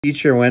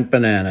Teacher Went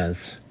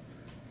Bananas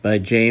by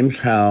James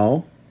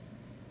Howe,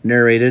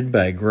 narrated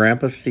by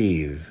Grandpa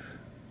Steve.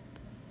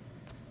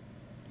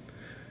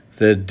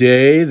 The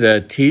day the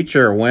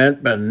teacher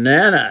went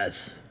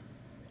bananas.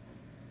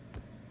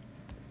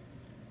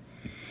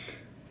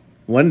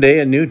 One day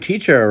a new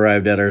teacher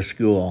arrived at our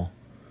school.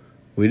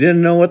 We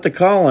didn't know what to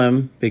call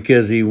him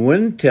because he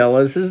wouldn't tell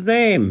us his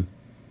name.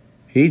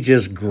 He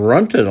just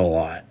grunted a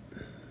lot.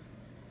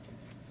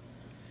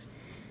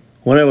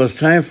 When it was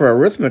time for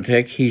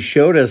arithmetic, he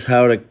showed us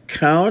how to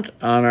count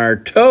on our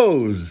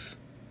toes.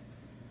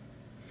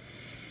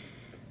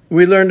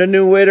 We learned a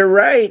new way to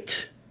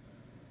write.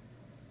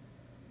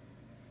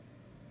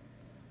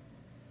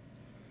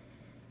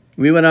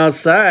 We went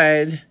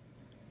outside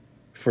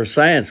for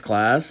science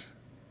class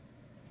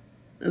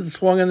and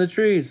swung in the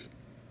trees.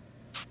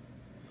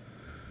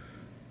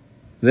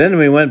 Then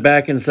we went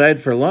back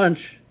inside for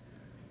lunch,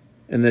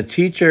 and the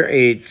teacher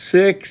ate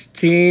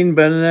 16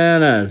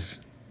 bananas.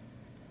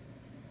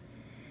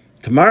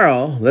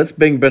 Tomorrow, let's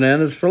bring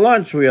bananas for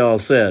lunch, we all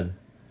said,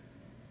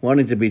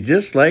 wanting to be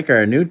just like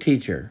our new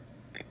teacher.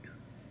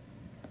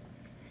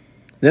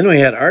 Then we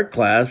had art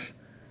class,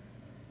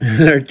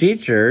 and our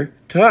teacher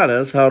taught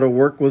us how to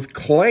work with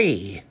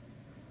clay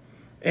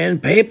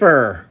and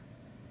paper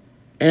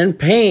and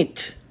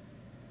paint.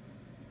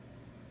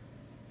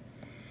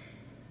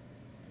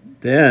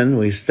 Then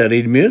we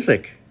studied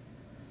music.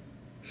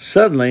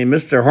 Suddenly,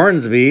 Mr.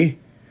 Hornsby,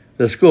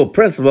 the school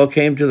principal,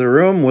 came to the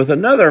room with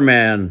another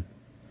man.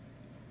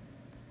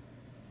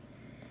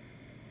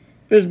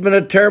 "There's been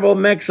a terrible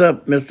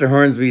mix-up," Mr.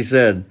 Hornsby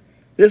said.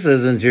 "This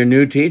isn't your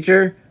new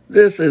teacher.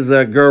 This is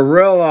a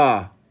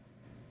gorilla."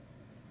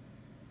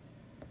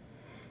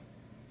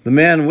 The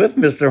man with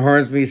Mr.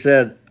 Hornsby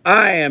said,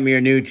 "I am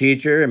your new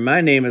teacher, and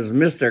my name is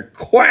Mr.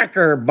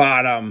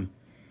 Quackerbottom.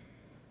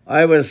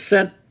 I was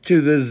sent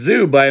to the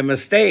zoo by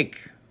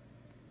mistake."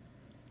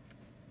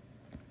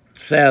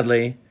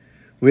 Sadly,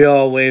 we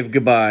all waved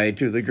goodbye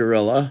to the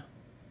gorilla.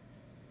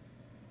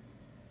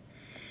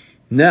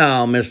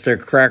 "Now," Mr.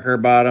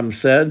 Crackerbottom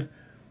said,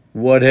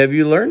 "what have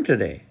you learned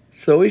today?"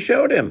 So we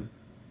showed him.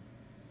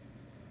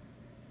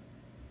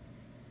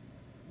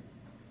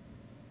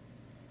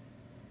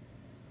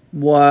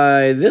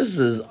 "Why, this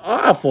is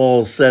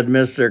awful," said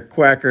Mr.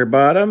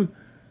 Quackerbottom.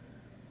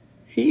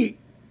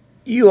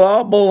 You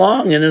all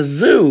belong in a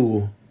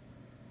zoo."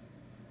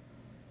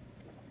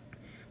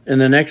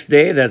 And the next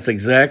day, that's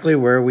exactly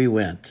where we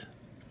went.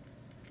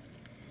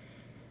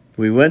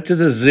 We went to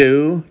the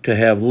zoo to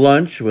have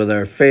lunch with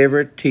our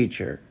favorite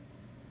teacher.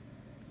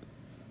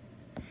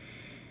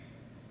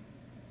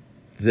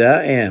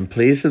 And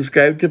please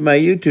subscribe to my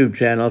YouTube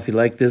channel if you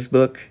like this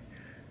book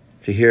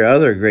to hear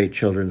other great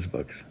children's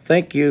books.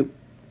 Thank you.